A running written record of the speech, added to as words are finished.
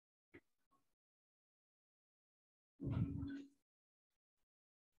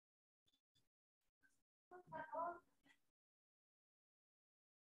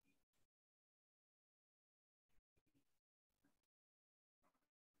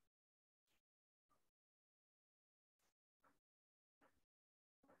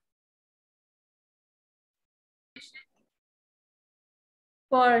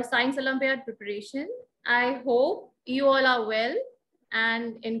for Science Olympiad preparation. I hope you all are well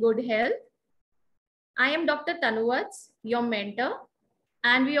and in good health. I am Dr. Tanuwats, your mentor,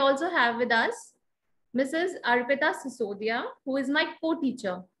 and we also have with us Mrs. Arpita Sisodia, who is my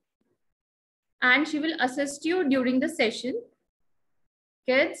co-teacher, and she will assist you during the session.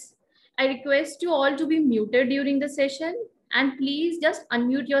 Kids, I request you all to be muted during the session, and please just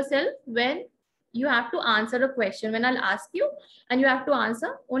unmute yourself when you have to answer a question. When I'll ask you and you have to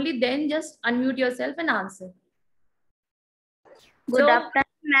answer, only then just unmute yourself and answer. Good afternoon,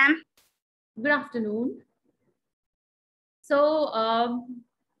 ma'am. Good afternoon. So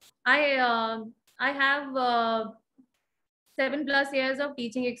I have 7+ years of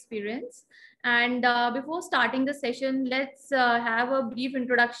teaching experience, and before starting the session, let's have a brief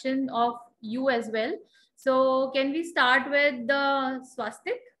introduction of you as well. So can we start with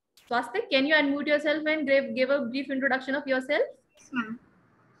Swastik? Swastik, can you unmute yourself and give a brief introduction of yourself? Yes, ma'am.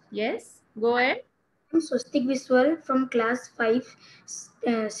 Yes, go ahead. I'm Swastik Visual from Class 5,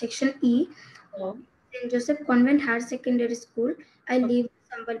 Section E, St. Joseph Convent Higher Secondary School. I live in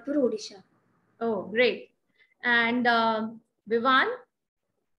Sambalpur, Odisha. Oh, great. And Vivan?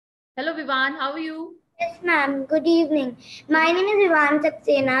 Hello, Vivan. How are you? Yes, ma'am. Good evening. My name is Ivan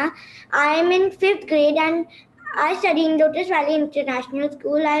Saxena. I am in 5th grade and I study in Lotus Valley International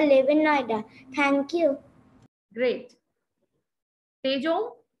School. I live in Noida. Thank you. Great.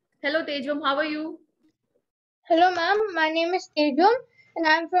 Tejom? Hello, Tejom. How are you? Hello, ma'am. My name is Tejom, and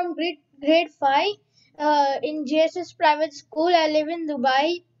I'm from grade 5 in JSS Private School. I live in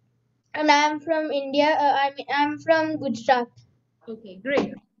Dubai, and I'm from India. I'm from Gujarat. Okay,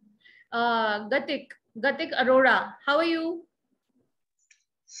 great. Gatik Arora, how are you?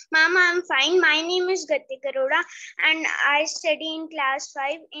 Ma'am, I'm fine. My name is Gatik Arora and I study in class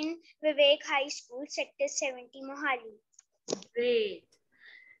 5 in Vivek High School, Sector 70, Mohali. Great.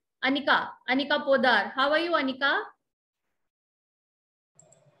 Anika Podar, how are you, Anika?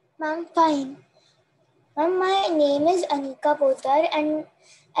 Ma'am, fine. Ma'am, my name is Anika Potar and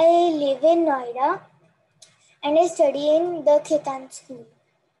I live in Noida and I study in the Khitan School.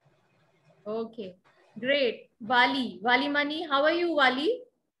 Okay, great. Wali Mani, how are you, Wali?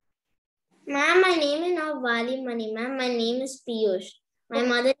 Ma'am, my name is not Wali Mani, ma'am. My name is Piyush. My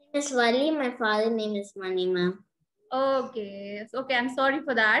mother name is Wali. My father name is Mani, ma'am. Okay, okay. I'm sorry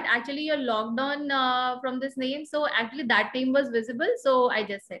for that. Actually, you're logged on from this name, so actually that name was visible. So I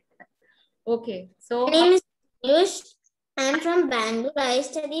just said that. Okay, so my name is Piyush. I'm from Bangalore. I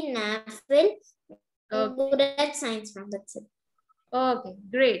study NAFL. I'm good at science, ma'am. That's it. Okay,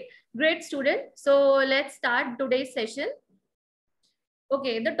 great student. So let's start today's session.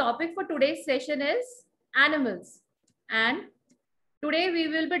 Okay, the topic for today's session is animals, and today we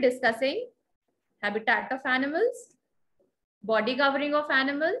will be discussing habitat of animals, body covering of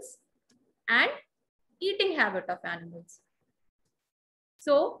animals, and eating habit of animals.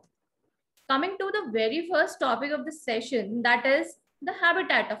 So coming to the very first topic of the session, that is the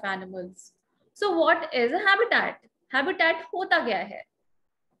habitat of animals. So what is a habitat? Habitat hota kya hai?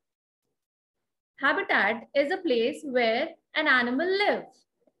 Habitat is a place where an animal lives.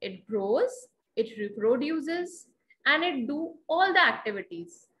 It grows, it reproduces, and it do all the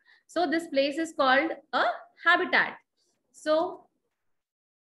activities. So this place is called a habitat. So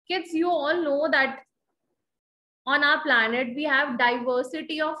kids, you all know that on our planet, we have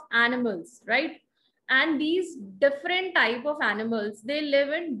diversity of animals, right? And these different type of animals, they live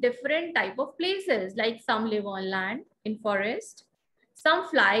in different type of places. Like some live on land, in forest, some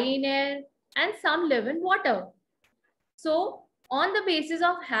fly in air, and some live in water. So on the basis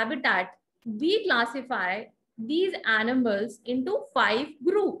of habitat, we classify these animals into 5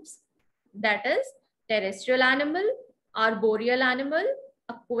 groups. That is terrestrial animal, arboreal animal,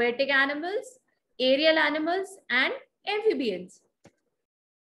 aquatic animals, aerial animals, and amphibians.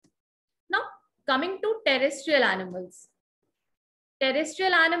 Now coming to terrestrial animals.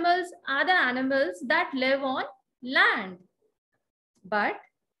 Terrestrial animals are the animals that live on land. But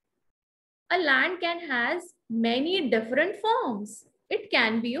a land can has many different forms. It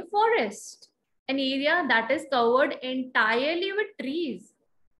can be a forest, an area that is covered entirely with trees,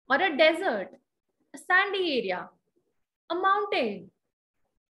 or a desert, a sandy area, a mountain,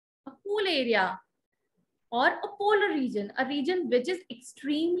 a cool area, or a polar region, a region which is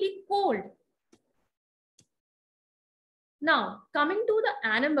extremely cold. Now, coming to the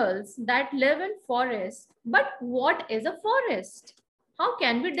animals that live in forest, but what is a forest? How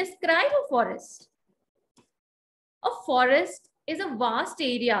can we describe a forest? A forest is a vast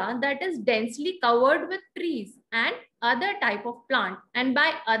area that is densely covered with trees and other type of plant. And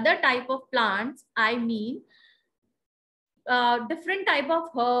by other type of plants, I mean different type of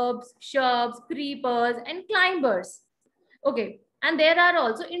herbs, shrubs, creepers, and climbers. Okay, and there are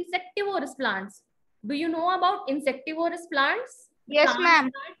also insectivorous plants. Do you know about insectivorous plants? Yes, Plants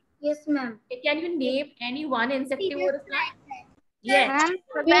ma'am. Yes, ma'am. can you name any one insectivorous plant? Yes. Ma'am,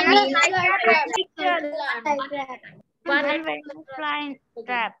 Venus I flytrap picture. One Ma'am, at Venus flying okay.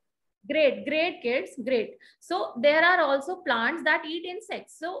 trap. Great, great kids, great. So there are also plants that eat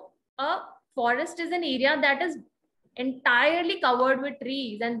insects. So a forest is an area that is entirely covered with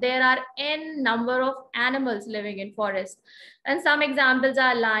trees, and there are n number of animals living in forest. And some examples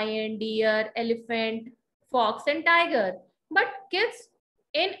are lion, deer, elephant, fox, and tiger. But kids,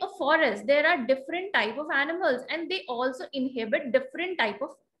 in a forest there are different type of animals, and they also inhabit different type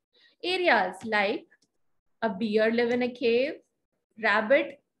of areas. Like a bear live in a cave,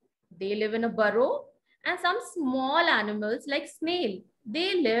 rabbit, they live in a burrow, and some small animals like snail,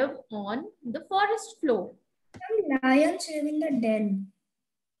 they live on the forest floor. Some lions live in the den.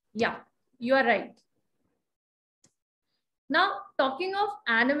 Yeah, you are right. Now, talking of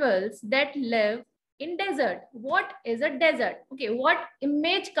animals that live in desert, what is a desert? Okay, what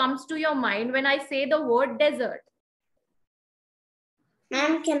image comes to your mind when I say the word desert?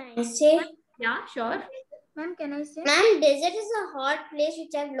 Ma'am, can I say? Yeah, sure. Ma'am, can I say? Ma'am, desert is a hot place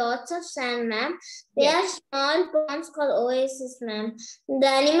which have lots of sand, ma'am. There are small ponds called oases, ma'am. The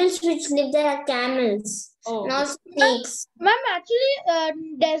animals which live there are camels Oh, and also snakes. Ma'am,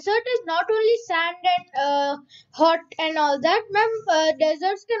 actually, desert is not only sand and hot and all that. Ma'am,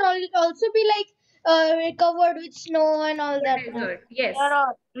 deserts can also be like covered with snow and all that. Ma'am. desert. Yes. There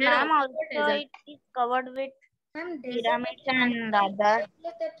are Ma'am, also desert. it is covered with Ma'am, pyramids and other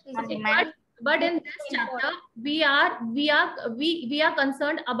Okay, monuments. but in this chapter we are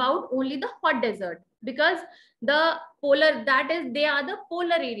concerned about only the hot desert, because the polar, that is, they are the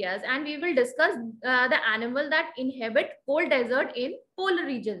polar areas, and we will discuss the animal that inhabit cold desert in polar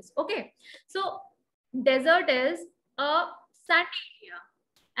regions. Okay, so desert is a sandy area,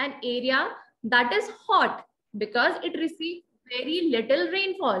 an area that is hot because it receives very little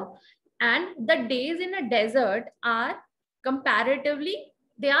rainfall, and the days in a desert are comparatively,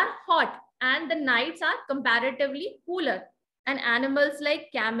 they are hot, and the nights are comparatively cooler. And animals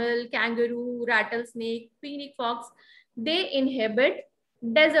like camel, kangaroo, rattlesnake, phoenix fox, they inhabit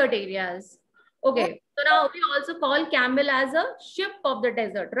desert areas. Okay, so now we also call camel as a ship of the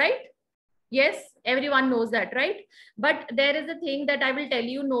desert, right? Yes, everyone knows that, right? But there is a thing that I will tell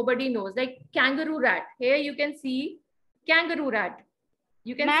you nobody knows, like kangaroo rat. Here you can see kangaroo rat.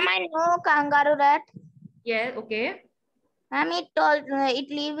 You can Ma'am, see. I know kangaroo rat. Yeah, okay. Ma'am, it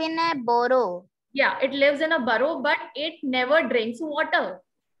live in a burrow. Yeah, it lives in a burrow, but it never drinks water.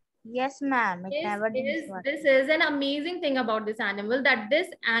 Yes, ma'am. It never drinks water. This is an amazing thing about this animal, that this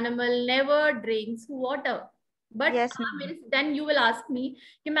animal never drinks water. But Yes, means then you will ask me,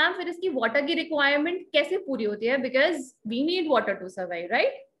 कि ma'am फिर इसकी water की requirement कैसे पूरी होती है? Because we need water to survive,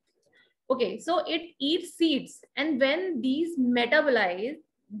 right? Okay, so it eats seeds, and when these metabolize,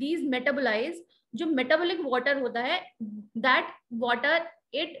 जो metabolic water होता है, that water,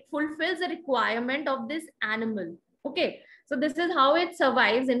 it fulfills the requirement of this animal. Okay, so this is how it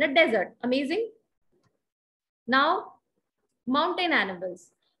survives in the desert. Amazing. Now, mountain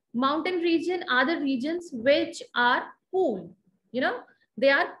animals. Mountain region are the regions which are cool. You know, they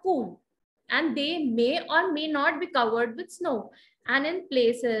are cool, and they may or may not be covered with snow. And in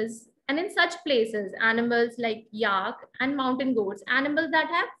such places, animals like yak and mountain goats, animals that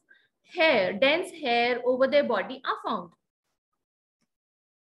have hair, dense hair over their body, are found.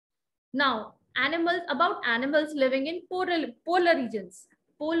 Now, animals living in polar regions.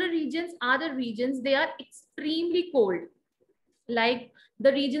 Polar regions are the regions, they are extremely cold. Like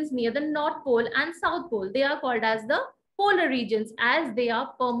the regions near the North Pole and South Pole, they are called as the polar regions, as they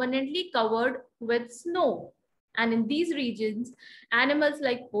are permanently covered with snow. And in these regions, animals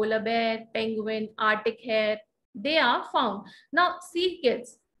like polar bear, penguin, Arctic hare, they are found. Now, see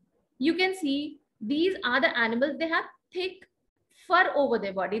kids, you can see these are the animals, they have thick fur over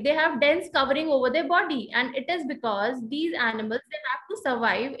their body, they have dense covering over their body, and it is because these animals, they have to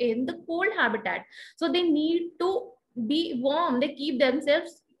survive in the cold habitat, so they need to be warm, they keep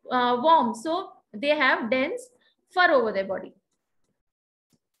themselves warm, so they have dense fur over their body.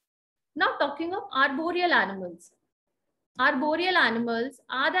 Now, talking of arboreal animals. Arboreal animals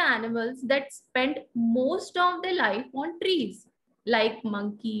are the animals that spend most of their life on trees, like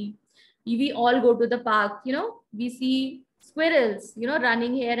monkey. We all go to the park, you know, we see squirrels, you know,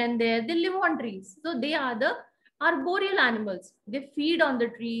 running here and there. They live on trees. So they are the arboreal animals. They feed on the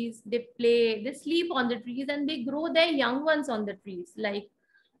trees, they play, they sleep on the trees, and they grow their young ones on the trees. Like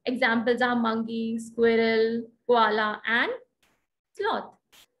examples are monkey, squirrel, koala, and sloth.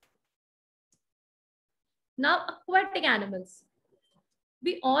 Now, aquatic animals.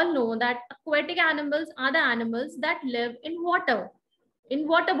 We all know that aquatic animals are the animals that live in water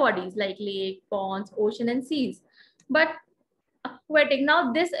bodies like lake, ponds, ocean, and seas. But aquatic,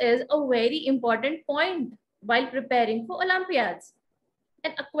 now this is a very important point while preparing for Olympiads.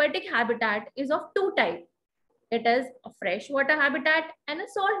 An aquatic habitat is of two types. It is a freshwater habitat and a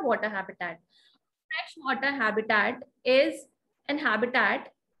saltwater habitat. Freshwater habitat is an habitat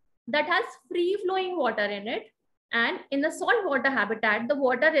that has free flowing water in it, and in the saltwater habitat the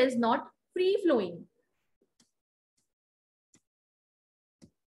water is not free flowing.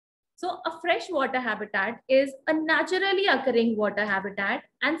 So a freshwater habitat is a naturally occurring water habitat,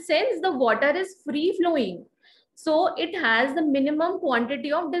 and since the water is free flowing, so it has the minimum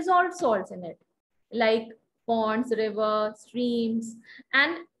quantity of dissolved salts in it, like ponds, rivers, streams,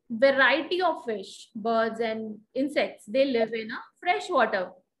 and variety of fish, birds, and insects. They live in a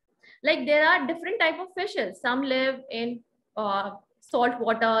freshwater. Like there are different type of fishes. Some live in salt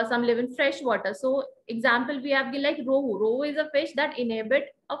water, some live in fresh water. So example we have like rohu. Rohu is a fish that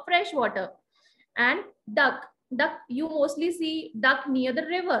inhabit a fresh water. And duck. Duck, you mostly see duck near the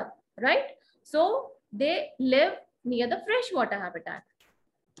river, right? So they live near the freshwater habitat.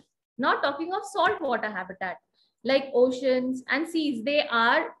 Not talking of saltwater habitat. Like oceans and seas, they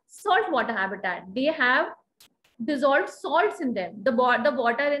are saltwater habitat. They have dissolved salts in them. The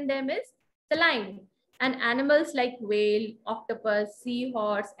water in them is saline. And animals like whale, octopus,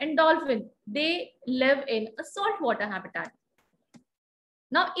 seahorse, and dolphin, they live in a saltwater habitat.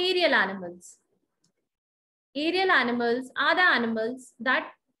 Now, aerial animals. Aerial animals are the animals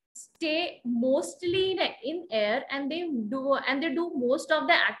that stay mostly in air, and they do most of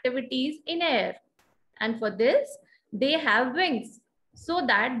the activities in air. And for this, they have wings so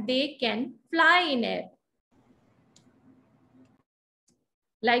that they can fly in air,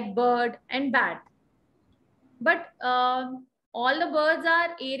 like bird and bat. But all the birds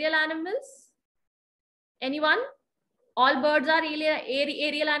are aerial animals? Anyone? All birds are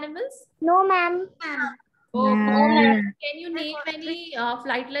aerial animals? No, ma'am. Oh, can you name any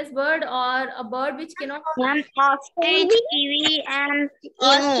flightless bird or a bird which cannot fly? Ostrich, kiwi, and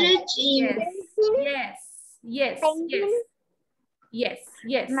Ostrich, Yes, yes, yes, yes, yes,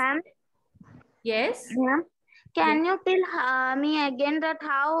 yes, Ma'am, yes. ma'am, can you tell me again that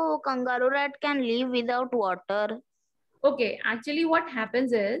how kangaroo rat can live without water? Okay, actually what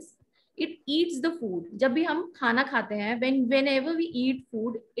happens is it eats the food. जब भी हम खाना खाते हैं, whenever we eat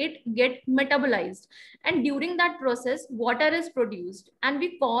food, it get metabolized, and during that process water is produced, and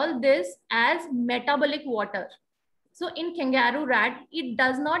we call this as metabolic water. So in kangaroo rat, it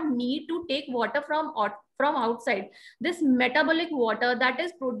does not need to take water from outside. This metabolic water that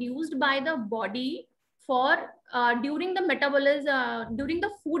is produced by the body for during the metabolism, during the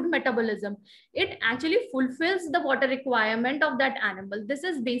food metabolism, it actually fulfills the water requirement of that animal. This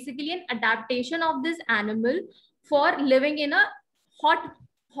is basically an adaptation of this animal for living in a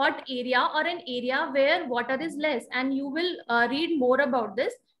hot area or an area where water is less. And you will read more about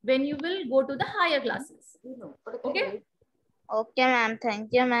this when you will go to the higher classes. Okay. Okay, ma'am. Thank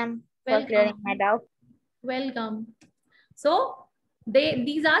you, ma'am, for clearing my doubt. Welcome. So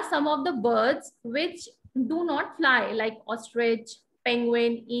these are some of the birds which do not fly, like ostrich,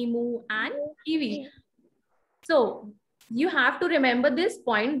 penguin, emu, and kiwi. So you have to remember this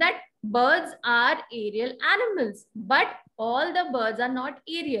point that birds are aerial animals, but all the birds are not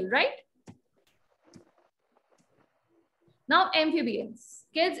aerial, right? Now, amphibians.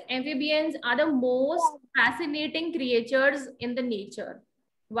 Kids, amphibians are the most fascinating creatures in the nature.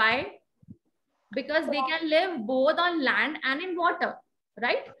 Why? Because they can live both on land and in water,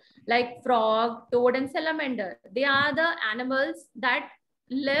 right? Like frog, toad, and salamander. They are the animals that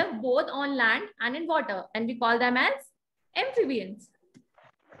live both on land and in water, and we call them as amphibians.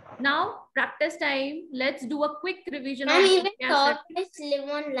 Now, practice time. Let's do a quick revision. And even tortoises live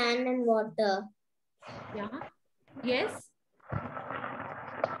on land and water. Yeah. Yes.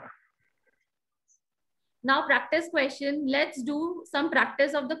 Now practice question. Let's do some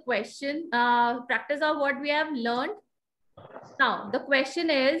practice of the question. Practice of what we have learned. Now the question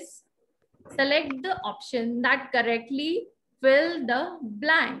is, select the option that correctly fill the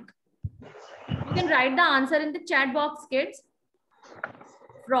blank. You can write the answer in the chat box, kids.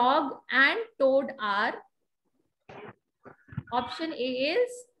 Frog and toad are. Option A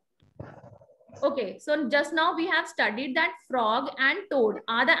is. Okay, so just now we have studied that frog and toad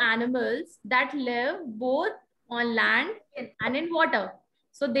are the animals that live both on land and in water.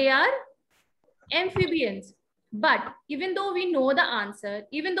 So they are amphibians. But even though we know the answer,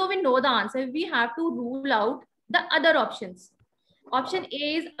 we have to rule out the other options. Option A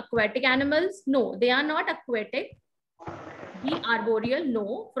is aquatic animals. No, they are not aquatic. B, arboreal.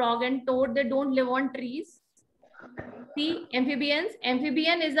 No, frog and toad, they don't live on trees. C, amphibians.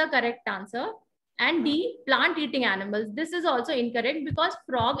 Amphibian is the correct answer. And D, plant eating animals. This is also incorrect because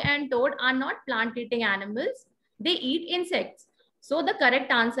frog and toad are not plant eating animals. They eat insects. So the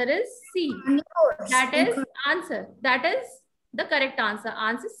correct answer is C. That is answer. That is the correct answer.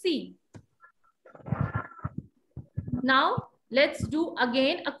 Answer C. Now let's do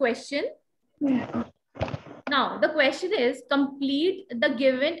again a question. Now the question is, complete the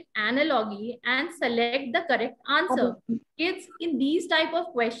given analogy and select the correct answer. Kids, in these type of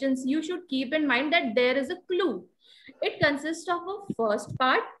questions, you should keep in mind that there is a clue. It consists of a first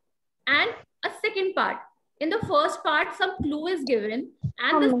part and a second part. In the first part, some clue is given,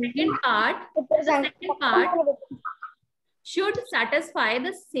 and the second part should satisfy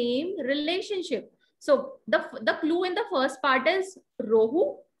the same relationship. So the clue in the first part is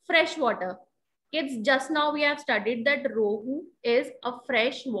Rohu, freshwater. Kids, just now we have studied that Rohu is a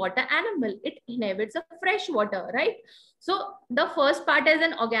freshwater animal. It inhabits a freshwater, right? So the first part is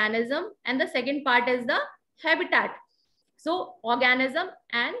an organism and the second part is the habitat. So organism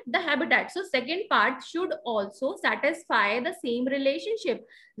and the habitat. So second part should also satisfy the same relationship.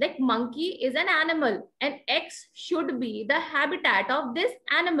 Like monkey is an animal and X should be the habitat of this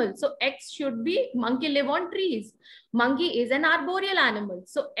animal. So X should be, monkey live on trees. Monkey is an arboreal animal.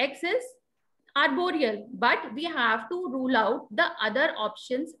 So X is arboreal, but we have to rule out the other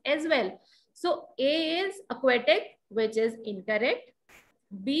options as well. So A is aquatic, which is incorrect.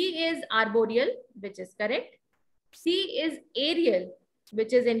 B is arboreal, which is correct. C is aerial,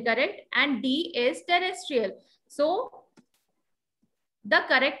 which is incorrect. And D is terrestrial. So the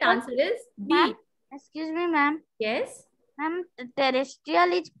correct answer is B. Excuse me, ma'am. Yes. Ma'am,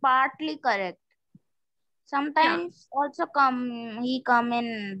 terrestrial is partly correct. Sometimes also he come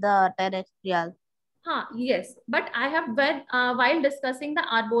in the terrestrial. Yes, but I have read while discussing the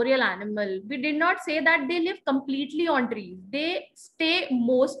arboreal animal, we did not say that they live completely on trees. They stay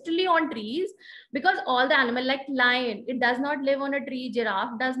mostly on trees because all the animal like lion, it does not live on a tree.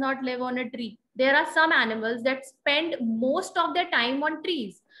 Giraffe does not live on a tree. There are some animals that spend most of their time on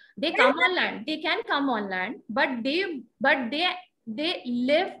trees. They come on land. They can come on land, but they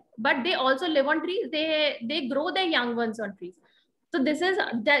live, but they also live on trees. They grow their young ones on trees. So this is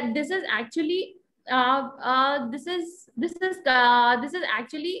actually this is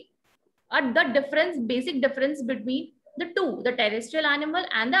actually the difference, basic difference between the two, the terrestrial animal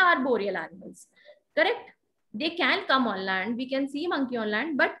and the arboreal animals. Correct? They can come on land. We can see monkey on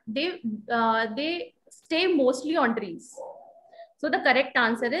land, but they stay mostly on trees. So the correct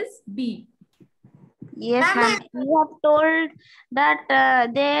answer is B. Yes, ma'am. You have told that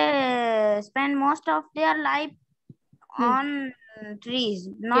they spend most of their life on trees,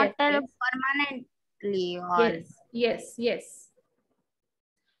 not permanently. Yes.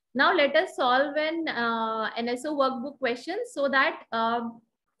 Now let us solve an NSO workbook question so that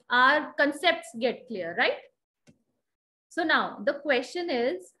our concepts get clear, right? So now the question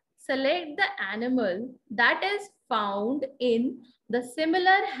is, select the animal that is found in the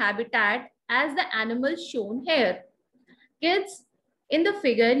similar habitat as the animal shown here. Kids, in the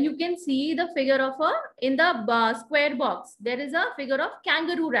figure, you can see the figure of in the square box, there is a figure of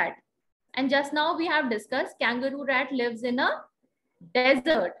kangaroo rat. And just now we have discussed kangaroo rat lives in a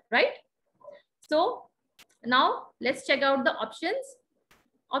desert, right? So now let's check out the options.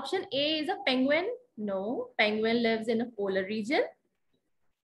 Option A is a penguin. No, penguin lives in a polar region.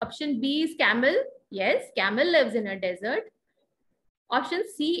 Option B is camel. Yes, camel lives in a desert. Option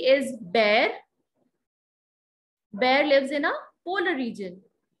C is bear. Bear lives in a polar region.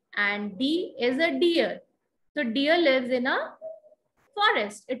 And D is a deer. So deer lives in a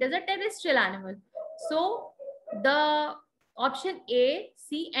forest. It is a terrestrial animal. So the option A,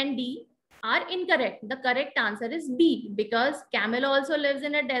 C and D are incorrect. The correct answer is B, because camel also lives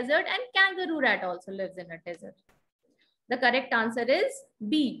in a desert and kangaroo rat also lives in a desert. The correct answer is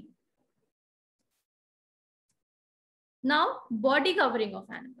B. Now, body covering of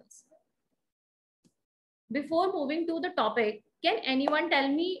animals. Before moving to the topic, can anyone tell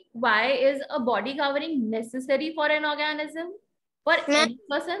me why is a body covering necessary for an organism? For any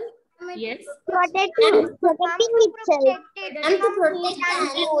person? Yes. Protecting itself. And to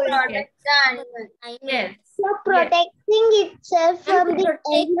protect the animal. Yes. So protecting itself from the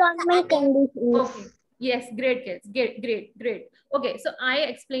environment conditions. Okay. Yes, great kids. Great. Okay, so I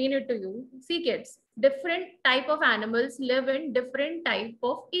explain it to you. See kids, different type of animals live in different type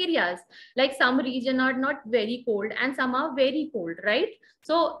of areas. Like some region are not very cold and some are very cold, right?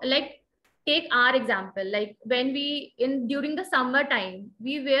 So like take our example, like when during the summer time,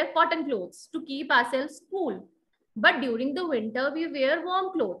 we wear cotton clothes to keep ourselves cool. But during the winter, we wear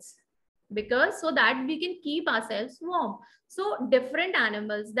warm clothes because so that we can keep ourselves warm. So different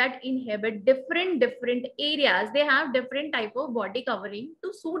animals that inhabit different areas, they have different type of body covering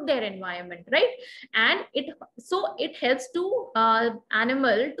to suit their environment, right? And it helps to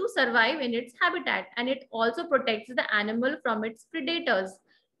animal to survive in its habitat, and it also protects the animal from its predators.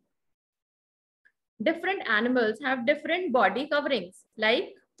 Different animals have different body coverings like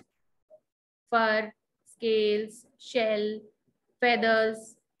fur, scales, shell,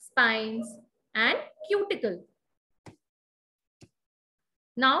 feathers, spines, and cuticle.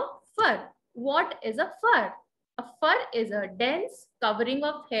 Now, fur. What is a fur? A fur is a dense covering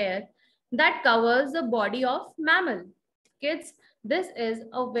of hair that covers the body of mammal. Kids, this is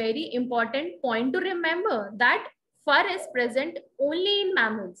a very important point to remember, that fur is present only in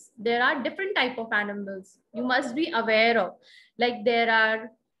mammals. There are different type of animals you must be aware of. Like there are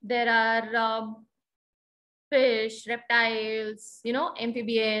fish, reptiles,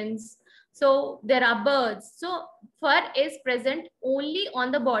 amphibians. So there are birds. So fur is present only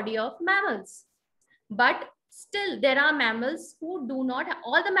on the body of mammals. But still there are mammals who do not,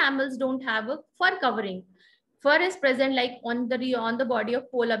 all the mammals don't have a fur covering. Fur is present like on the body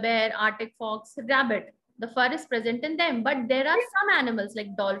of polar bear, Arctic fox, rabbit. The fur is present in them. But there are some animals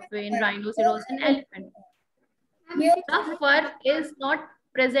like dolphin, rhinoceros, and elephant. The fur is not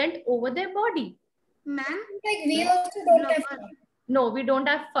present over their body. Ma'am, like we also don't have fur. No, we don't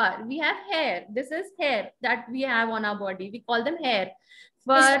have fur. We have hair. This is hair that we have on our body. We call them hair.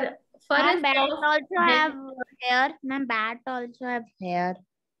 Fur is Bat of also have dense- hair. Ma'am, bat also have hair.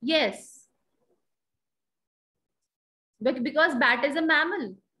 Yes. Because bat is a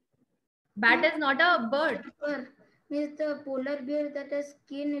mammal. Bat is not a bird. Fur means the polar bear that has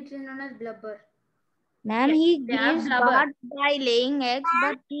skin, it is known as blubber. Ma'am, Yes, he they have gives blubber. birth by laying eggs,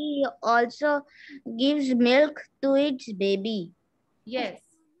 but he also gives milk to its baby. Yes.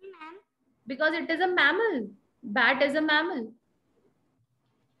 Because it is a mammal. Bat is a mammal.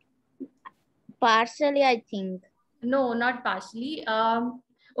 Partially, I think. No, not partially.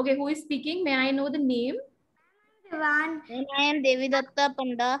 Okay, who is speaking? May I know the name? One. And I am Devidatta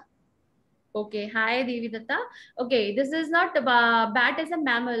Panda. Okay, hi Devidatta. Okay, this is not bat is a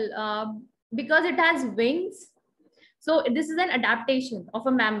mammal because it has wings. So this is an adaptation of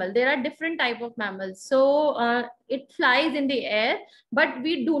a mammal. There are different type of mammals. So it flies in the air, but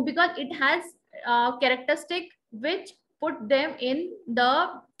we do because it has characteristic which put them in the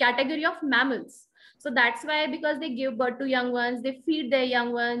category of mammals. So that's why, because they give birth to young ones, they feed their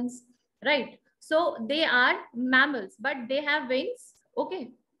young ones, right? So they are mammals, but they have wings.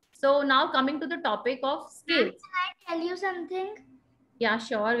 Okay. So now coming to the topic of scales. Can I tell you something? Yeah,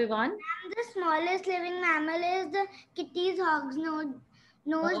 sure, Vivan. The smallest living mammal is the kitty's hog's nose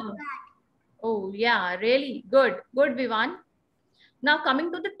Oh. bat. Oh, yeah, really good. Good, Vivan. Now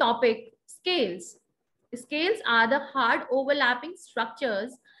coming to the topic, scales. Scales are the hard overlapping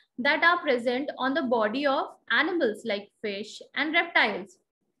structures that are present on the body of animals like fish and reptiles.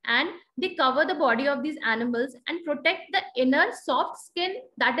 And they cover the body of these animals and protect the inner soft skin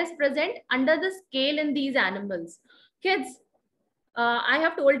that is present under the scale in these animals. Kids, I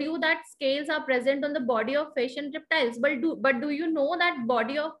have told you that scales are present on the body of fish and reptiles, but do you know that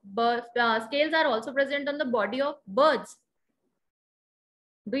scales are also present on the body of birds?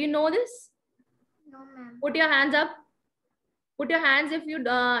 Do you know this? No, ma'am. Put your hands up. Put your hands if you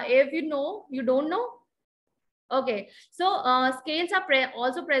know, you don't know. Okay, so scales are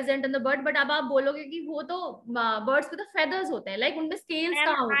also present in the bird, but अब आप बोलोगे कि वो तो birds with the feathers होते हैं, like उनमें scales Ma'am,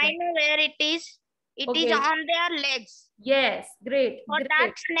 कहाँ होते I हैं? know where it is. It is Okay. on their legs. Yes, great. For Great.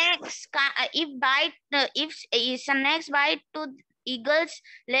 that snakes, if snakes bite to eagle's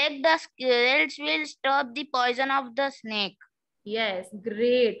leg, the scales will stop the poison of the snake. Yes,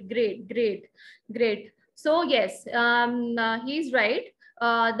 great, great, great, great. So yes, he's right.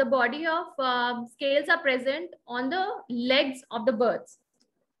 The body of scales are present on the legs of the birds.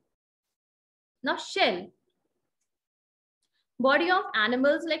 Now shell. Body of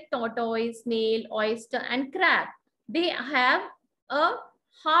animals like tortoise, snail, oyster, and crab. They have a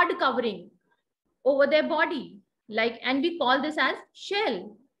hard covering over their body, and we call this as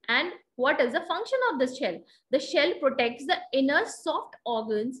shell. And what is the function of the shell? The shell protects the inner soft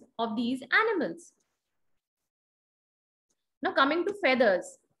organs of these animals. Now coming to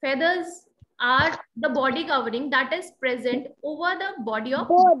feathers. Feathers are the body covering that is present over the body of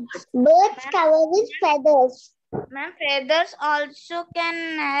birds. Birds covered with feathers. Ma'am, feathers also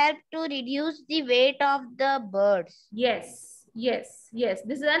can help to reduce the weight of the birds. Yes. Yes, yes.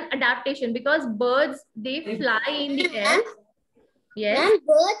 This is an adaptation because birds, they fly in the air. Yes. Ma'am,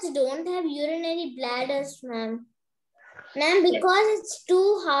 birds don't have urinary bladders, ma'am. Ma'am, because it's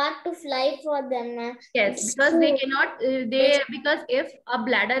too hard to fly for them, ma'am. Yes, It's because too- they cannot, because if a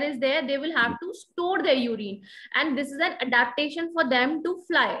bladder is there, they will have to store their urine. And this is an adaptation for them to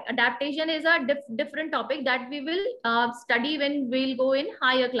fly. Adaptation is a different topic that we will study when we'll go in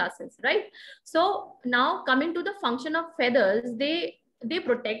higher classes, right? So now coming to the function of feathers, they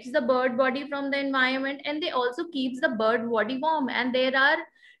protect the bird body from the environment, and they also keeps the bird body warm. And there are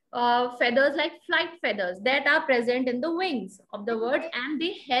feathers like flight feathers that are present in the wings of the bird, and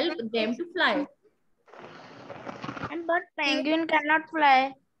they help them to fly. But penguin cannot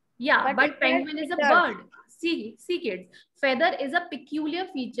fly. Yeah, but it has penguin is a feathers. bird. See kids, feather is a peculiar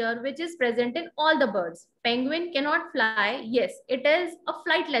feature which is present in all the birds. Penguin cannot fly. Yes, it is a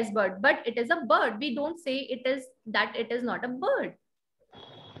flightless bird, but it is a bird. We don't say it is not a bird.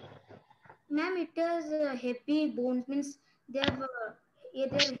 Ma'am, it has heavy bones, means they have they're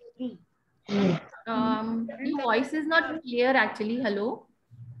heavy. Your voice is not clear actually. Hello.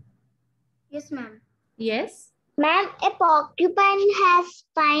 Yes, ma'am. Yes. Ma'am, a porcupine has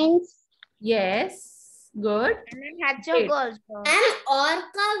spines. Yes. Good. And then hedgehog Great. also. Ma'am,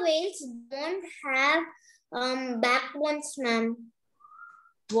 orca whales don't have backbones, ma'am.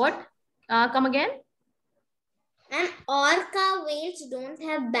 What? Come again. And orca whales don't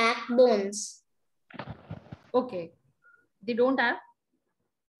have backbones. Okay. They don't have.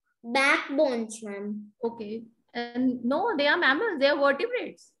 Backbones, ma'am. Okay. And no, they are mammals. They are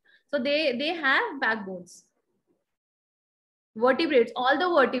vertebrates. So they have backbones. Vertebrates. All the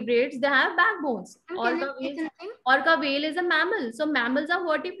vertebrates, they have backbones. Orca whale is a mammal. So mammals are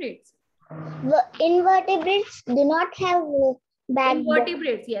vertebrates. The invertebrates do not have backbone.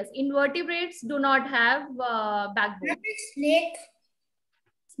 Invertebrates, yes. Invertebrates do not have backbone. Snake.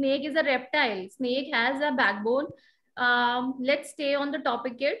 Snake is a reptile. Snake has a backbone. Let's stay on the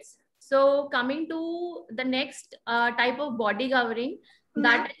topic, kids. So coming to the next type of body covering,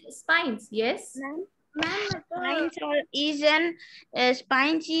 that is spines. Yes.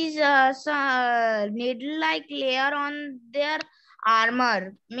 Spines is needle-like layer on their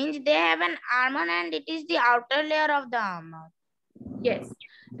armor. Means they have an armor and it is the outer layer of the armor. Yes,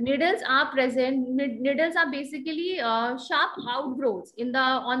 needles are present. Needles are basically sharp outgrowths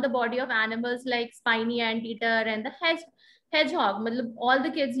on the body of animals like spiny anteater and the hedgehog. All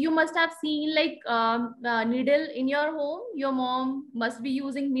the kids, you must have seen like needle in your home. Your mom must be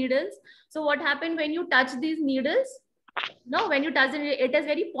using needles. So what happened when you touch these needles? No, when you touch it, it is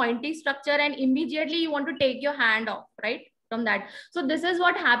very pointy structure, and immediately you want to take your hand off, right, from that. So this is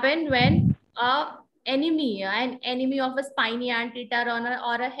what happened when an enemy of a spiny anteater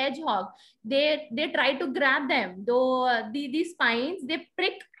or a hedgehog, they try to grab them. Though these spines, they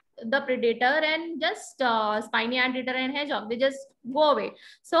prick the predator, and just spiny anteater and hedgehog, they just go away.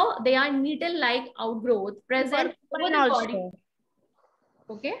 So they are needle-like outgrowth present over the body.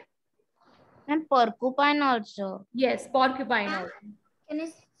 Okay. And porcupine also. Yes, porcupine also. Can I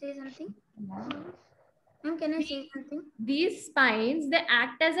say something? Ma'am, can I say something? These spines, they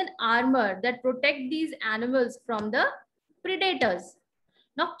act as an armor that protect these animals from the predators.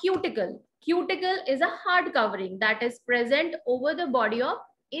 Now, cuticle. Cuticle is a hard covering that is present over the body of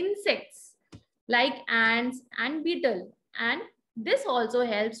insects like ants and beetle. And this also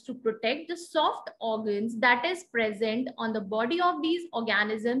helps to protect the soft organs that is present on the body of these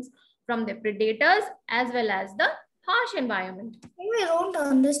organisms from the predators as well as the harsh environment. I don't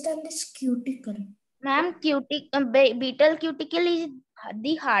understand this cuticle. Ma'am, beetle cuticle is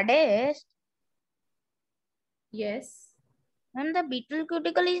the hardest. Yes. Ma'am, the beetle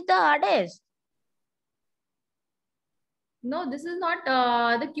cuticle is the hardest. No, this is not,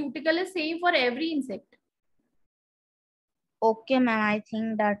 the cuticle is same for every insect. Okay, ma'am, I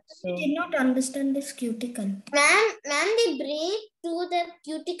think that's so. I did not understand this cuticle. Ma'am, they breathe through the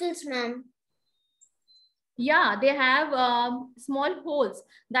cuticles, ma'am. Yeah, they have small holes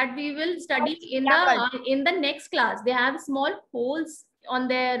that we will study in the next class. They have small holes on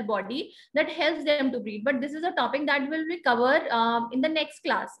their body that helps them to breathe. But this is a topic that will be covered in the next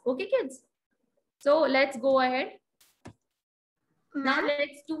class. Okay, kids? So let's go ahead. Now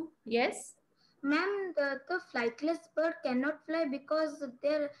let's do, yes? Ma'am, the flightless bird cannot fly because of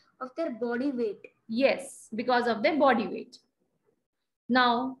their body weight. Yes, because of their body weight.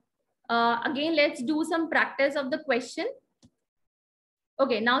 Now, again, let's do some practice of the question.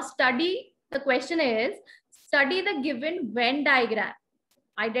 Okay, now study. The question is, study the given Venn diagram.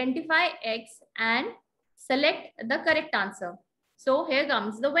 Identify X and select the correct answer. So here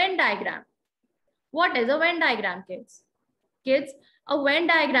comes the Venn diagram. What is a Venn diagram, kids? Kids, a Venn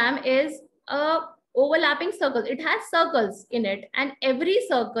diagram is a overlapping circle. It has circles in it, and every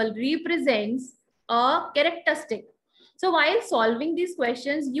circle represents a characteristic. So while solving these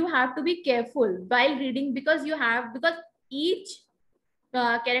questions, you have to be careful while reading, because each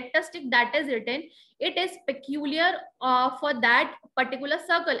characteristic that is written, it is peculiar for that particular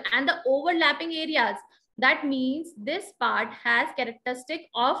circle and the overlapping areas. That means this part has characteristic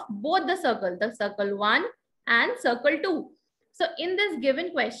of both the circle 1 and circle 2. So in this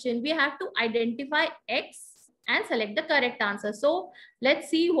given question, we have to identify X and select the correct answer. So let's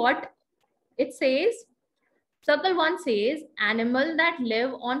see what it says. Circle 1 says animal that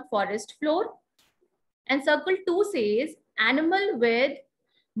live on forest floor. And circle 2 says animal with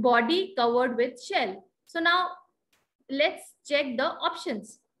body covered with shell. So now let's check the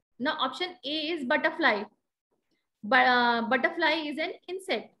options. Now option A is butterfly. But butterfly is an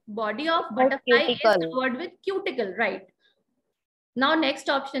insect. Body of butterfly is covered with cuticle, right? Now next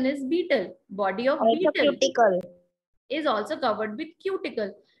option is beetle. Body of beetle cuticle is also covered with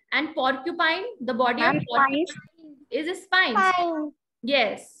cuticle. And porcupine, the body of porcupine is a spine.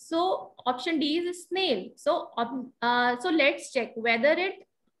 Yes. So option D is a snail. So let's check whether it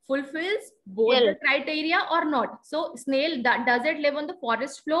fulfills both the criteria or not. So snail, does it live on the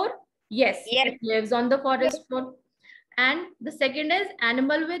forest floor? Yes, it lives on the forest floor. And the second is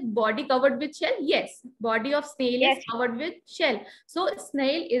animal with body covered with shell. Yes, body of snail is covered with shell. So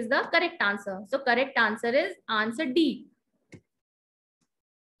snail is the correct answer. So correct answer is answer D.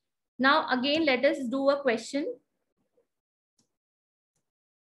 Now again, let us do a question.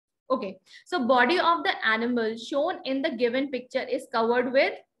 Okay, so body of the animal shown in the given picture is covered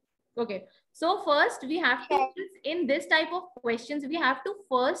with, okay. So first we have to, in this type of questions, we have to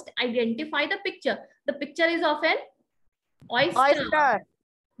first identify the picture. The picture is of an oyster.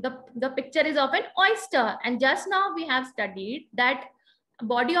 The picture is of an oyster. And just now we have studied that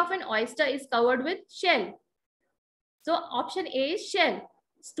body of an oyster is covered with shell. So option A is shell.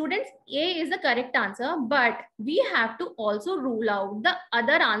 Students, A is the correct answer, but we have to also rule out the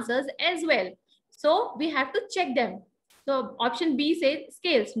other answers as well. So we have to check them. So option B says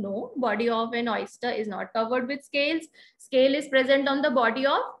scales. No, body of an oyster is not covered with scales. Scale is present on the body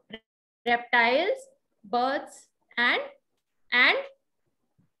of reptiles, birds, and fish.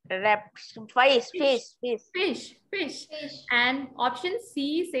 And option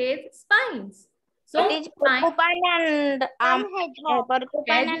C says spines. So it is porcupine and hedgehog,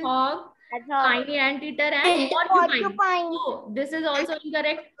 tiny anteater, and porcupine. So this is also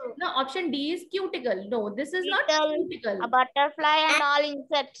incorrect. No, option D is cuticle. No, this is not cuticle. a butterfly and all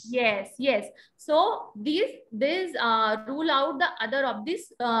insects. Yes. So these rule out the other of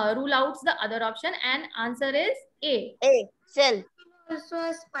this rule outs the other option, and answer is A. Shell.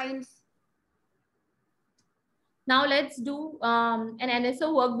 Also spines. Now let's do an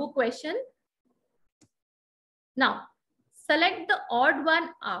NSO workbook question. Now, select the odd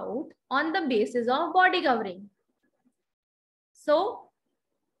one out on the basis of body covering. So,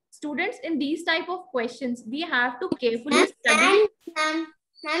 students, in these type of questions, we have to carefully study. Ma'am,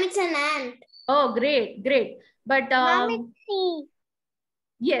 it's an ant. Oh, great. But Ma'am, it's C.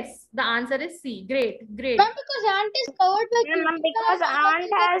 Yes, the answer is C. Great. Ma'am, because ant is covered by cuticle. Because ant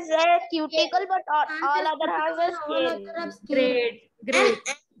has a cuticle, but all other has a scale. Great. Ant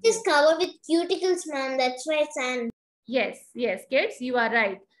is covered with cuticles, ma'am. That's why it's ant. Yes, kids, you are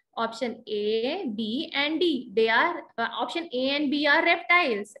right. Option A, B, and D. They are option A and B are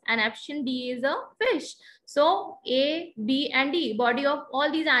reptiles, and option D is a fish. So A, B, and D. Body of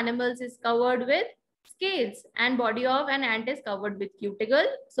all these animals is covered with scales, and body of an ant is covered with cuticle.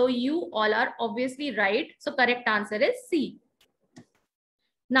 So you all are obviously right. So correct answer is C.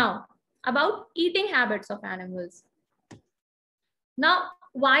 Now about eating habits of animals. Now,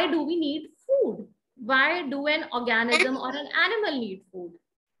 why do we need food? Why do an organism or an animal need food?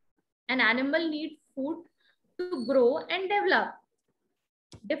 An animal needs food to grow and develop.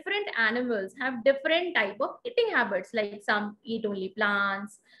 Different animals have different type of eating habits. Like some eat only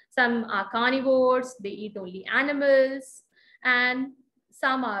plants, some are carnivores, they eat only animals, and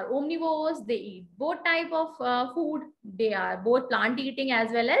some are omnivores, they eat both type of food. They are both plant eating as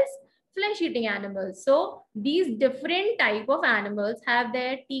well as flesh eating animals. So these different type of animals have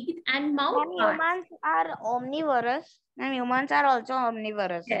their teeth and mouth parts. Humans are omnivorous, and humans are also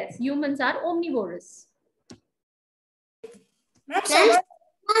omnivorous. Yes, humans are omnivorous. Some are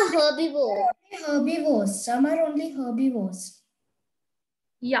herbivores. Some are only herbivores.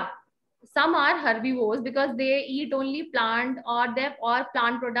 Yeah, some are herbivores because they eat only plant or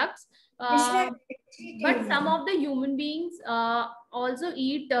plant products. But some of the human beings also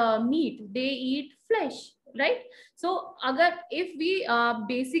eat meat. They eat flesh. right? So if we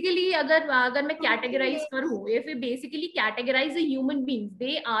basically अगर मैं categorize करूँ, if we basically categorize the human beings,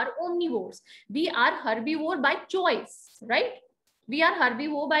 they are omnivores. We are herbivore by choice, right? We are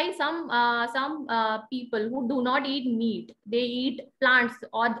herbivore by some people who do not eat meat. They eat plants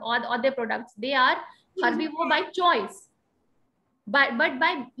or other products. They are herbivore by choice. But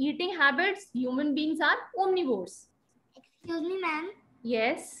by eating habits, human beings are omnivores. Excuse me, ma'am.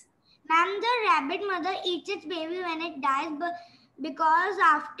 Yes. Ma'am, the rabbit mother eats its baby when it dies, but because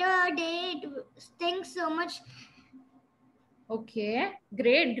after a day it stinks so much. Okay,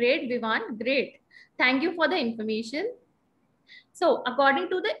 great, Vivan, great. Thank you for the information. So, according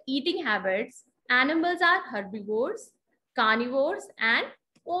to the eating habits, animals are herbivores, carnivores, and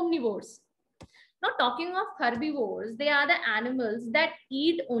omnivores. Now, talking of herbivores, they are the animals that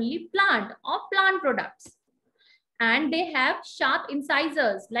eat only plant or plant products. And they have sharp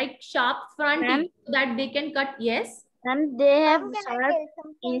incisors, like sharp front teeth, so that they can cut. Yes. And they have sharp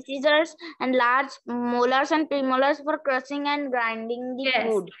incisors and large molars and premolars for crushing and grinding the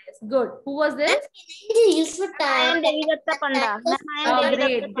food. Yes, good. Who was this? Use for I am Devidatta Panda. Oh,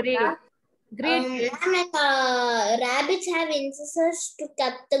 great. Rabbits have incisors to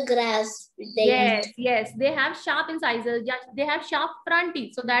cut the grass. Yes. They have sharp incisors. They have sharp front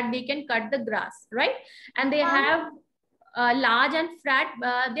teeth so that they can cut the grass, right? And they have large and flat.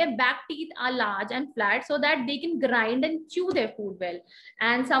 Their back teeth are large and flat so that they can grind and chew their food well.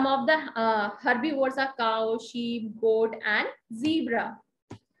 And some of the herbivores are cow, sheep, goat, and zebra.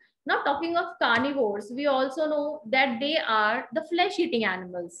 Now, talking of carnivores, we also know that they are the flesh-eating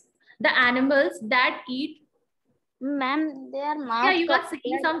animals. The animals that eat. Ma'am, they are mouth. Yeah, you are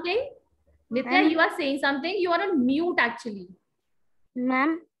saying something? Nitya, you are saying something? You are on mute actually.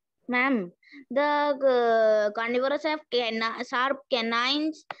 Ma'am, the carnivores have sharp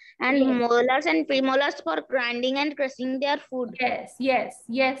canines and molars and premolars for grinding and crushing their food. Yes,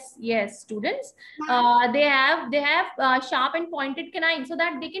 students. They have sharp and pointed canines so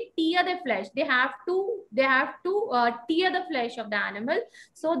that they can tear the flesh. They have to tear the flesh of the animal.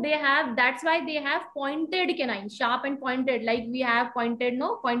 So that's why they have pointed canines, sharp and pointed. Like we have pointed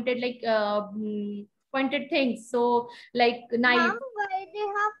like pointed things. So like knife.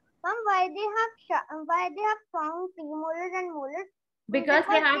 Why they have strong premolars and molars? Because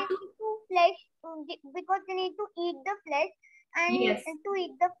they have to flesh, because they need to eat the flesh, and to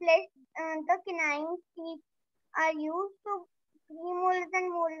eat the flesh, the canine teeth are used. So premolars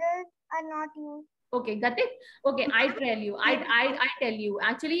and molars are not used. Okay, got it. Okay, I tell you.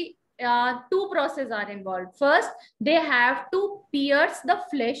 Actually, two processes are involved. First, they have to pierce the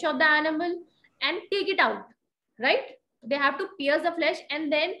flesh of the animal and take it out, right? They have to pierce the flesh,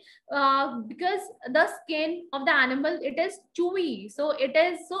 and then because the skin of the animal, it is chewy, so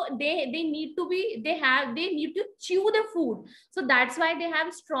they need to chew the food. So that's why they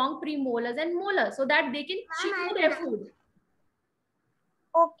have strong premolars and molars so that they can chew their food.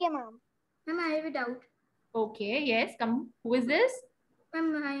 Okay, ma'am. Ma'am, I have a doubt. Okay, yes, come. Who is this?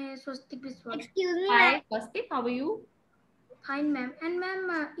 Ma'am, I am Swastik Biswal. Excuse me, Hi, Swastik, how are you? Fine, ma'am. And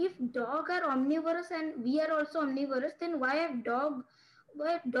ma'am, if dog are omnivorous and we are also omnivorous, then why dog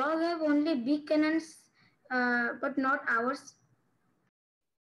have only big canines but not ours?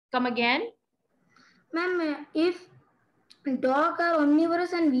 Come again. Ma'am, if dog are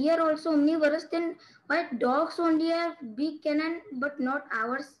omnivorous and we are also omnivorous, then why dogs only have big canine but not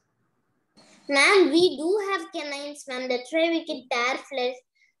ours? Ma'am, we do have canines, ma'am. That's why we can tear flesh,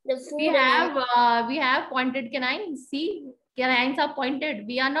 the food. We have pointed canines. See, canines are pointed.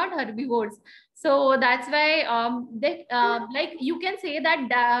 We are not herbivores, so that's why like you can say that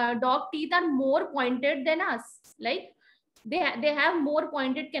dog teeth are more pointed than us. Like they have more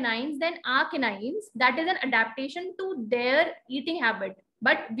pointed canines than our canines. That is an adaptation to their eating habit.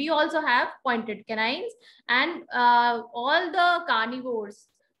 But we also have pointed canines, and all the carnivores,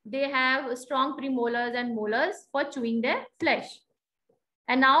 they have strong premolars and molars for chewing their flesh.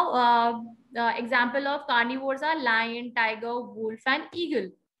 And now example of carnivores are lion, tiger, wolf, and eagle.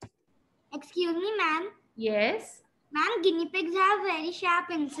 Excuse me, ma'am. Yes. Ma'am, guinea pigs have very sharp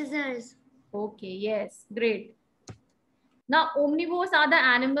incisors. Okay, yes, great. Now, omnivores are the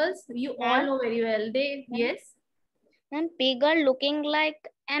animals you all know very well. Yes. And pig are looking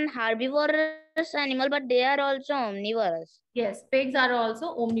like an herbivorous animal, but they are also omnivorous. Yes, pigs are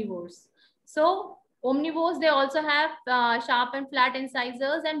also omnivores. So, omnivores, they also have sharp and flat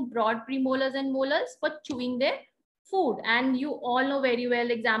incisors and broad premolars and molars for chewing their food. And you all know very well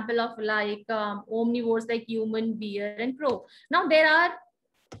example of like omnivores like human, bear, and crow. Now, there are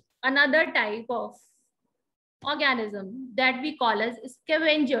another type of organism that we call as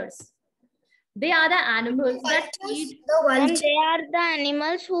scavengers. They are the animals that eat. And they are the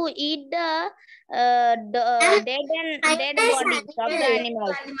animals who eat the dead bodies of the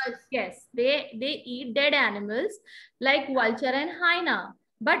animals. Yes, they eat dead animals like vulture and hyena.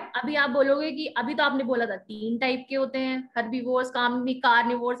 But अभी आप बोलोगे कि अभी तो आपने बोला था 3 type के होते हैं, herbivores,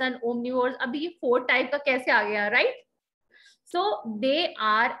 carnivores and omnivores. अभी ये 4 टाइप का कैसे आ गया, right? So they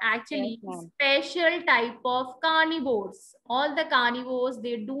are actually special type of carnivores. All the carnivores,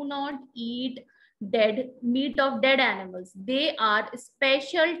 they do not eat meat of dead animals. They are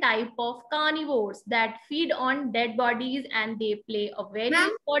special type of carnivores that feed on dead bodies, and they play a very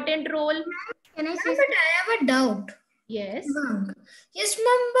important role. Can I say? But I have a doubt. Yes. Yes,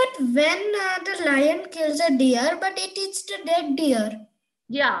 ma'am. But when the lion kills a deer, but it eats the dead deer.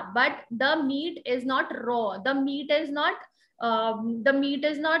 Yeah, but the meat is not raw. The meat is not. What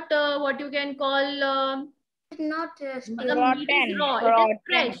you can call. Not The meat is raw. It is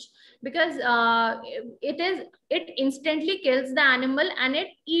fresh because it instantly kills the animal and it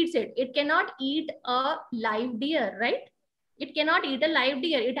eats it. It cannot eat a live deer, right? It cannot eat a live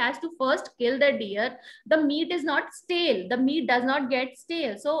deer. It has to first kill the deer. The meat is not stale. The meat does not get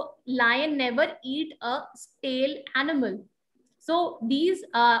stale. So lion never eat a stale animal. So these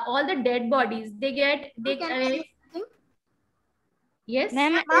all the dead bodies, yes.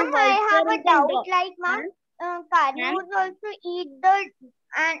 Ma'am, I have a doubt. Like, ma'am, carnivores also eat the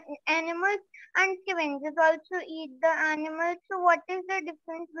animals, and scavengers also eat the animals. So what is the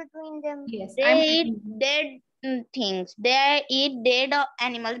difference between them? Yes, they eat dead things. They eat dead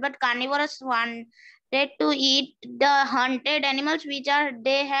animals, but carnivores wanted to eat the hunted animals which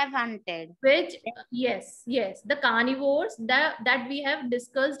they have hunted. Which yes, the carnivores that we have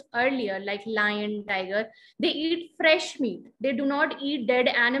discussed earlier, like lion, tiger, they eat fresh meat. They do not eat dead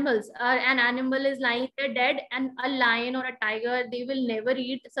animals. An animal is lying there dead, and a lion or a tiger, they will never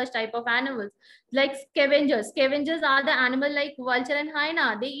eat such type of animals. Like scavengers are the animal like vulture and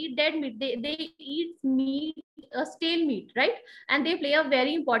hyena. They eat dead meat. They eat meat, stale meat, right? And they play a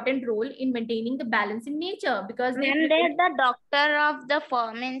very important role in maintaining the balance in nature, because they're the doctor of the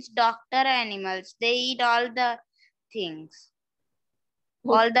means doctor animals. They eat all the things,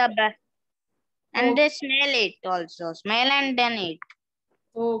 all the and they smell it also, smell and then eat.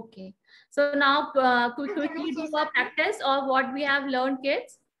 Okay, so now quickly do a practice of what we have learned,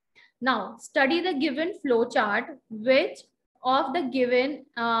 kids. Now study the given flow chart. Which of the given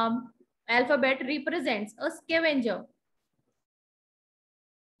alphabet represents a scavenger?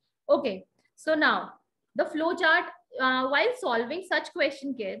 Okay, so now the flow chart, while solving such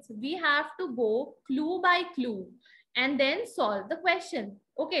question, kids, we have to go clue by clue and then solve the question.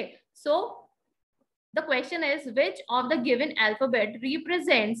 Okay, so the question is, which of the given alphabet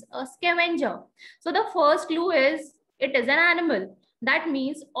represents a scavenger? So the first clue is, it is an animal. That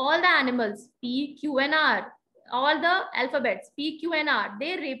means all the animals, P, Q and R, all the alphabets, P, Q and R,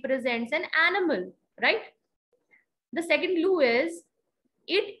 they represents an animal, right? The second clue is,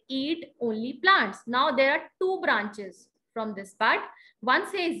 it eat only plants. Now there are 2 branches from this part. One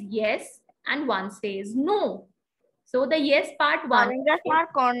says yes and one says no. So the yes part one. Scavengers are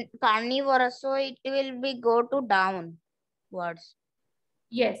carnivorous, so it will be go to down words.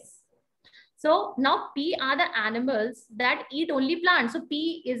 Yes. So now P are the animals that eat only plants. So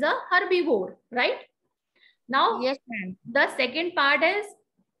P is a herbivore, right? Now yes, ma'am. The second part is,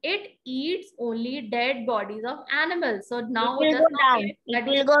 it eats only dead bodies of animals. So now it will go down. It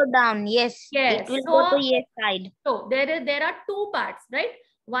will go down. Yes. Yes. It will go to yes side. So there are 2 parts, right?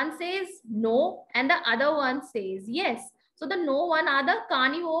 One says no and the other one says yes. So the no one are the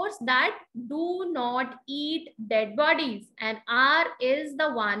carnivores that do not eat dead bodies, and R is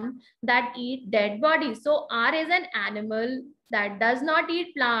the one that eat dead bodies. So R is an animal that does not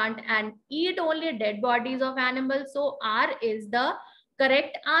eat plant and eat only dead bodies of animals. So R is the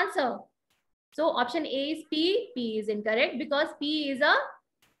correct answer. So option A is P. P is incorrect because P is a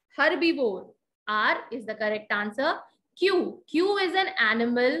herbivore. R is the correct answer. Q. Q is an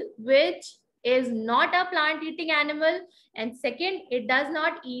animal which is not a plant eating animal, and second, it does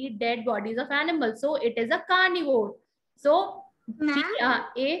not eat dead bodies of animals. So it is a carnivore. So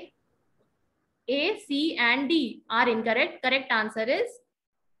A, C and D are incorrect. Correct answer is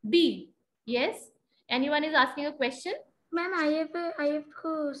B. Yes. Anyone is asking a question? Ma'am, I have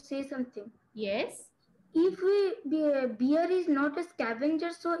to say something. Yes. If bear is not a scavenger,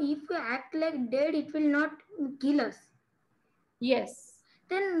 so if we act like dead, it will not kill us. Yes.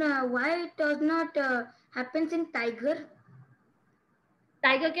 Then why it does not happens in tiger?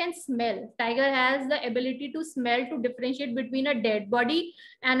 Tiger can smell. Tiger has the ability to smell, to differentiate between a dead body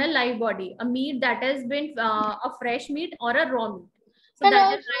and a live body, a meat that has been a fresh meat or a raw meat. So And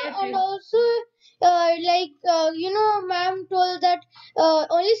that is also, ma'am told that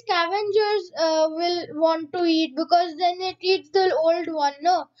only scavengers will want to eat, because then it eats the old one,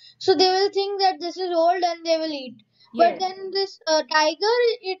 no? So they will think that this is old and they will eat. But then this tiger,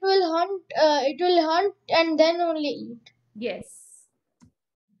 it will hunt and then only eat. Yes.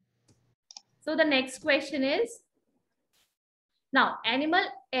 So the next question is, now animal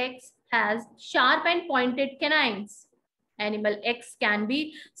X has sharp and pointed canines. Animal X can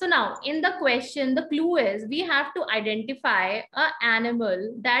be. So now in the question, the clue is we have to identify an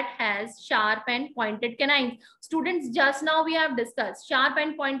animal that has sharp and pointed canines. Students, just now we have discussed sharp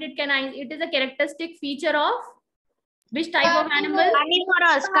and pointed canines. It is a characteristic feature of which type of animal?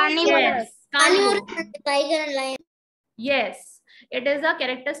 Carnivorous. Yes, carnivore. Tiger and lion. Yes, it is a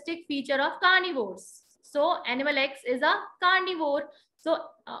characteristic feature of carnivores. So animal X is a carnivore. So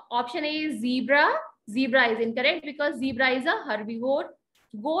option A is zebra. Zebra is incorrect because zebra is a herbivore.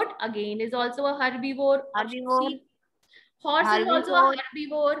 Goat again is also a herbivore. Option C. Horse is also a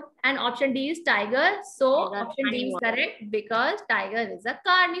herbivore. And option D is tiger. So Tiger, option D is carnivore. correct because tiger is a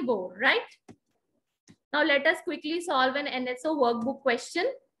carnivore, right? Now let us quickly solve an NSO workbook question.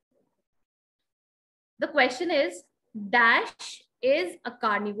 The question is, dash is a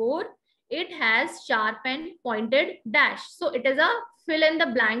carnivore. It has sharp and pointed dash. So it is a fill in the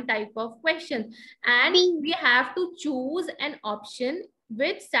blank type of question. And we have to choose an option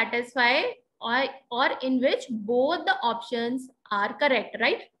which satisfy or in which both the options are correct,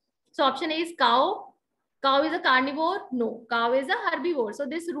 right? So option A is cow. Cow is a carnivore. No, cow is a herbivore. So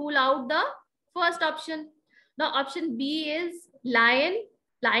this rule out the first option. Now option B is lion.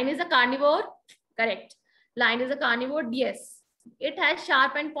 Lion is a carnivore. Correct. Lion is a carnivore. Yes. It has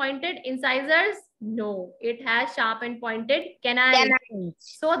sharp and pointed incisors. No. It has sharp and pointed canines.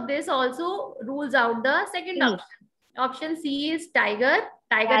 So this also rules out the second option. Option C is tiger.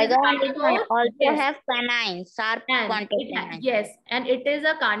 Tiger is a carnivore. Also Yes. have canines, sharp pointed canines. Yes, and it is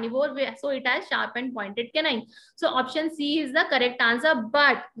a carnivore, so it has sharp and pointed canine. So option C is the correct answer,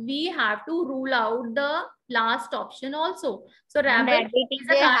 but we have to rule out the last option also. So rabbit is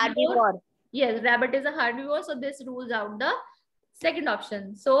a carnivore. Yes, rabbit is a herbivore, so this rules out the second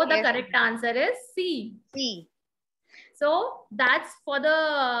option. So the correct answer is C. C. So that's for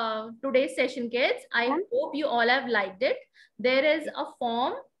the today's session, kids. I hope you all have liked it. There is a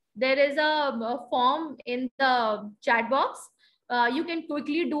form. There is a form in the chat box. You can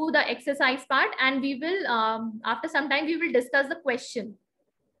quickly do the exercise part, and we will, after some time, we will discuss the question.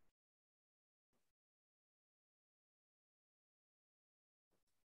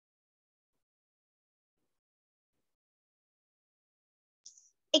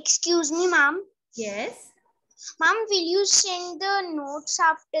 Excuse me, ma'am. Yes. Ma'am, will you send the notes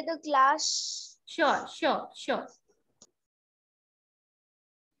after the class? Sure, sure, sure.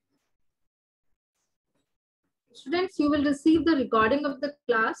 Students, you will receive the recording of the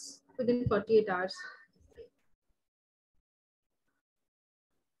class within 48 hours.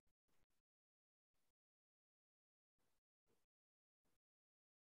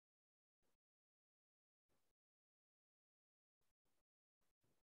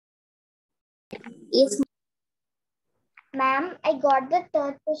 Yes, ma'am, I got the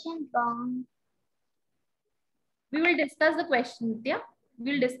third question wrong. We will discuss the question, yeah?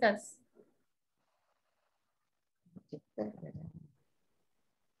 We will discuss.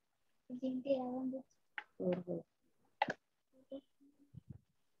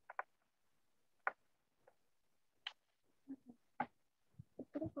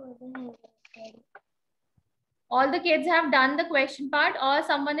 All the kids have done the question part, or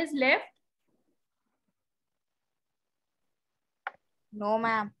someone is left? No,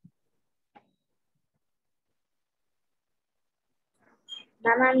 ma'am.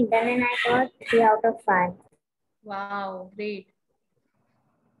 Ma'am, I'm done and I got 3 out of 5. Wow, great.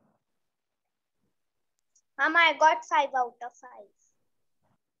 Ma'am, I got 5 out of 5.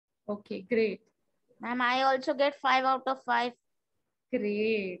 Okay, great. Ma'am, I also get 5 out of 5.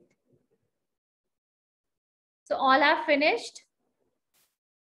 Great. So all have finished?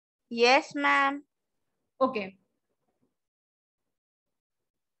 Yes, ma'am. Okay.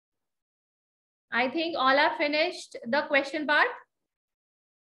 I think all have finished the question part.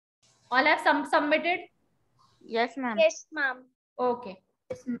 All have submitted? Yes, ma'am. Yes, ma'am. Okay.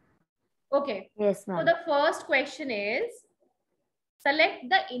 Okay. Yes, So ma'am. the first question is, select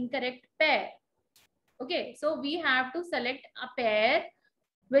the incorrect pair. Okay. So we have to select a pair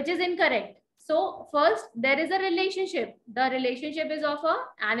which is incorrect. So first, there is a relationship. The relationship is of a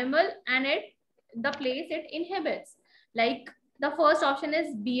animal and the place it inhabits. Like The first option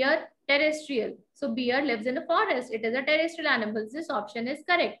is bear, terrestrial. So bear lives in a forest. It is a terrestrial animal. This option is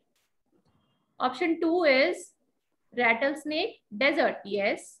correct. Option 2 is rattlesnake, desert.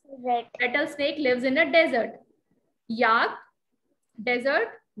 Yes. Right. Rattlesnake lives in a desert. Yak, desert.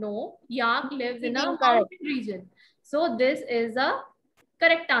 No. Yak lives in a mountain region. So this is a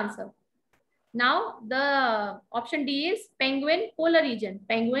correct answer. Now the option D is penguin, polar region.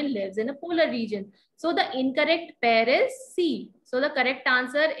 Penguin lives in a polar region. So the incorrect pair is C. So the correct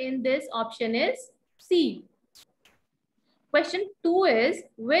answer in this option is C. Question 2 is,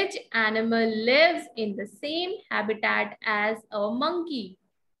 which animal lives in the same habitat as a monkey?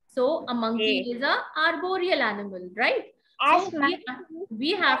 So a monkey is a arboreal animal, right? As So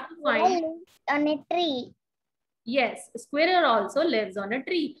we have to find on a tree. Yes, squirrel also lives on a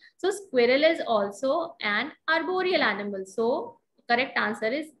tree. So squirrel is also an arboreal animal. So correct answer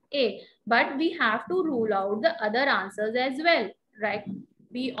is A. But we have to rule out the other answers as well, right?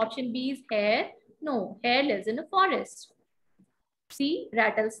 Option B is hare. No, hare lives in a forest. C,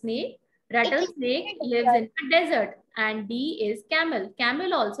 rattlesnake. Rattlesnake lives in a desert. And D is camel.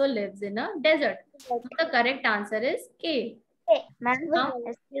 Camel also lives in a desert. So the correct answer is A. Ma'am,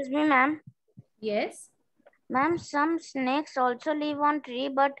 excuse me, ma'am. Yes. Ma'am, some snakes also live on tree,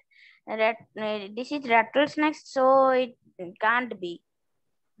 but this is rattlesnakes, so it can't be.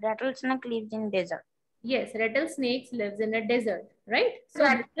 Rattlesnake lives in desert. Yes, rattlesnakes lives in a desert, right? So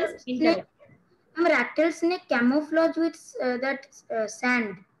this is incorrect. Rattlesnake camouflage with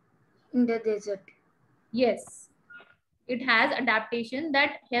sand in the desert. Yes, it has adaptation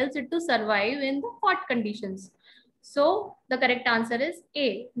that helps it to survive in the hot conditions. So the correct answer is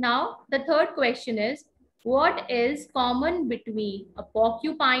A. Now the third question is, what is common between a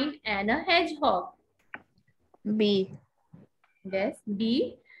porcupine and a hedgehog? B. Yes,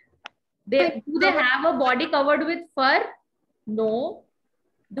 B. Do they have a body covered with fur? No.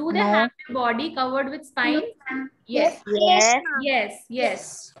 Do they have a body covered with spines? Yes.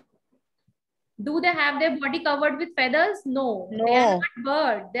 Yes. Do they have their body covered with feathers? No. They are not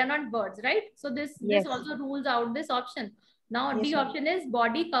birds. They are not birds, right? So this also rules out this option. Now D option is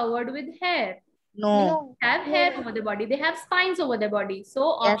body covered with hair. No. Have hair over the body. They have spines over their body. So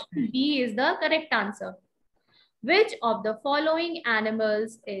option B is the correct answer. Which of the following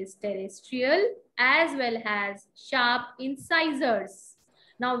animals is terrestrial as well as sharp incisors?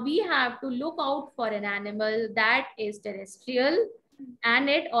 Now we have to look out for an animal that is terrestrial and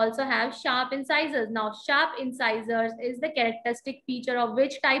it also has sharp incisors. Now sharp incisors is the characteristic feature of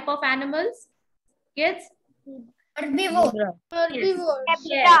which type of animals? Kids? Herbivore.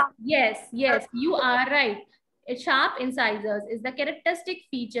 Yes, you are right. Sharp incisors is the characteristic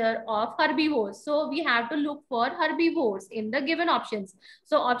feature of herbivores. So we have to look for herbivores in the given options.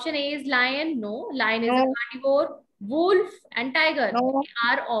 So option A is lion. No, lion is a carnivore. Wolf and tiger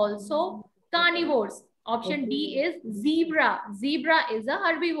are also carnivores. Option D is zebra. Zebra is a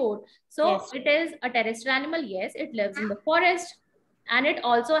herbivore. So it is a terrestrial animal. Yes, it lives in the forest and it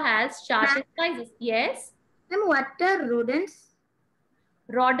also has sharp incisors. Yes. And what are rodents?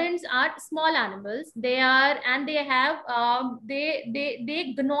 Rodents are small animals. They are, and they have,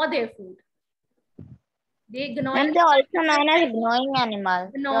 they gnaw their food. They gnaw. And they're also known as gnawing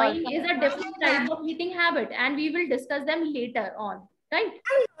animal. Gnawing is a different type of eating habit, and we will discuss them later on, right?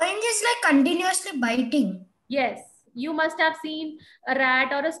 Gnawing is like continuously biting. Yes. You must have seen a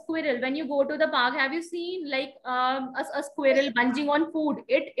rat or a squirrel when you go to the park. Have you seen like a squirrel bunging on food?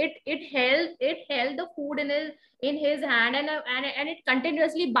 It held the food in his hand and it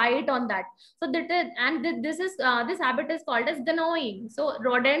continuously bite on that. So this habit is called as gnawing. So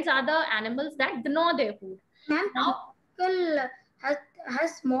rodents are the animals that gnaw their food. Ma'am, people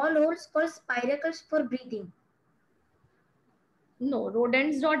has small holes called spiracles for breathing. No,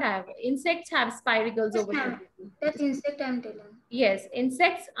 rodents don't have. Insects have spiracles over there. That's insect I'm telling. Yes,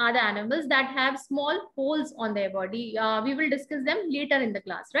 insects are the animals that have small holes on their body. We will discuss them later in the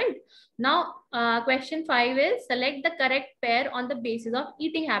class, right? Now, question 5 is select the correct pair on the basis of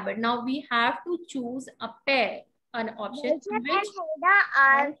eating habit. Now, we have to choose a pair, an option. Which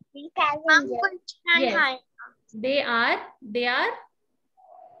are scavengers. Yes, they are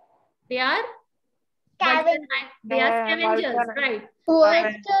scavengers, right?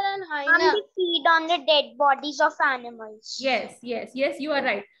 Vulture and hyena. They feed on the dead bodies of animals. Yes, you are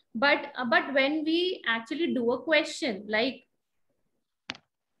right. But when we actually do a question like,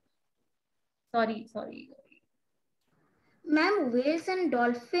 sorry. Ma'am, whales and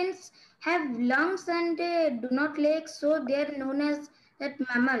dolphins have lungs and they do not legs, so they are known as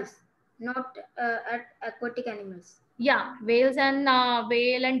mammals, not aquatic animals. Yeah, whale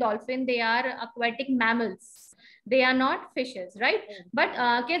and dolphin, they are aquatic mammals. They are not fishes, right? But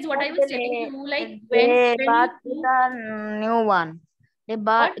kids, what I was telling you, like they when birth we to the new one. They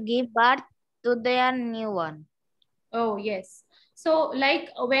give birth to their new one. Oh, yes. So like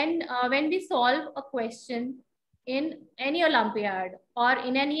when we solve a question in any Olympiad or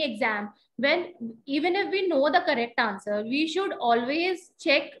in any exam, when even if we know the correct answer, we should always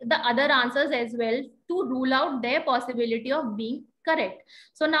check the other answers as well to rule out their possibility of being correct.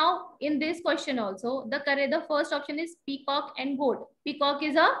 So now in this question also, the first option is peacock and goat. Peacock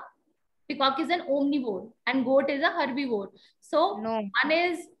is an omnivore and goat is a herbivore. So No. one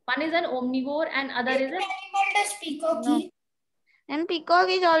is an omnivore and other is an Animal does peacock No. eat? And peacock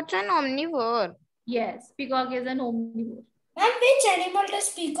is also an omnivore. yes, peacock is an omnivore. Ma'am, which animal does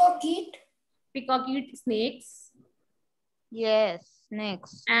peacock eat? Peacock eats snakes. Yes,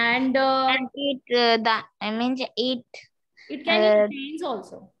 snakes. And eat eat. It can eat grains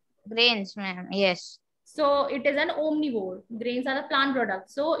also. Grains, ma'am. Yes. So it is an omnivore. Grains are the plant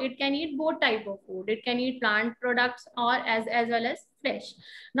products. So it can eat both type of food. It can eat plant products or as well as flesh.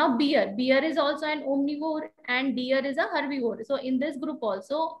 Now bear is also an omnivore and deer is a herbivore. So in this group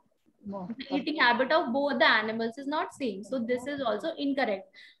also, the eating habit of both the animals is not same. So this is also incorrect.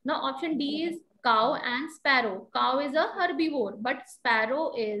 Now option D is cow and sparrow. Cow is a herbivore, but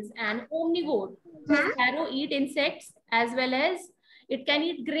sparrow is an omnivore. Sparrow eat insects as well as it can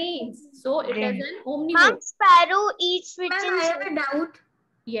eat grains. So it is an omnivore. Sparrow eats which Ma'am, I have a doubt.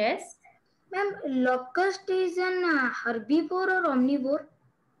 Yes. Ma'am, locust is an herbivore or omnivore?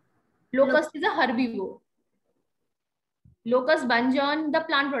 Locust is a herbivore. Locusts bunch on the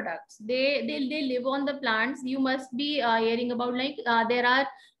plant products. They live on the plants. You must be hearing about like there are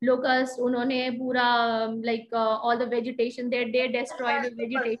locusts. उन्होंने पूरा like all the vegetation they destroy the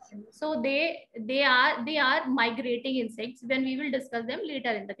vegetation. So they are migrating insects. When we will discuss them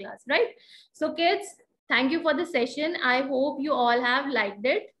later in the class, right? So kids, thank you for the session. I hope you all have liked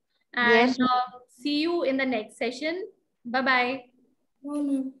it. And Yes. see you in the next session. Bye bye.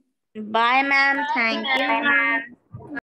 Bye, ma'am. Thank you, ma'am.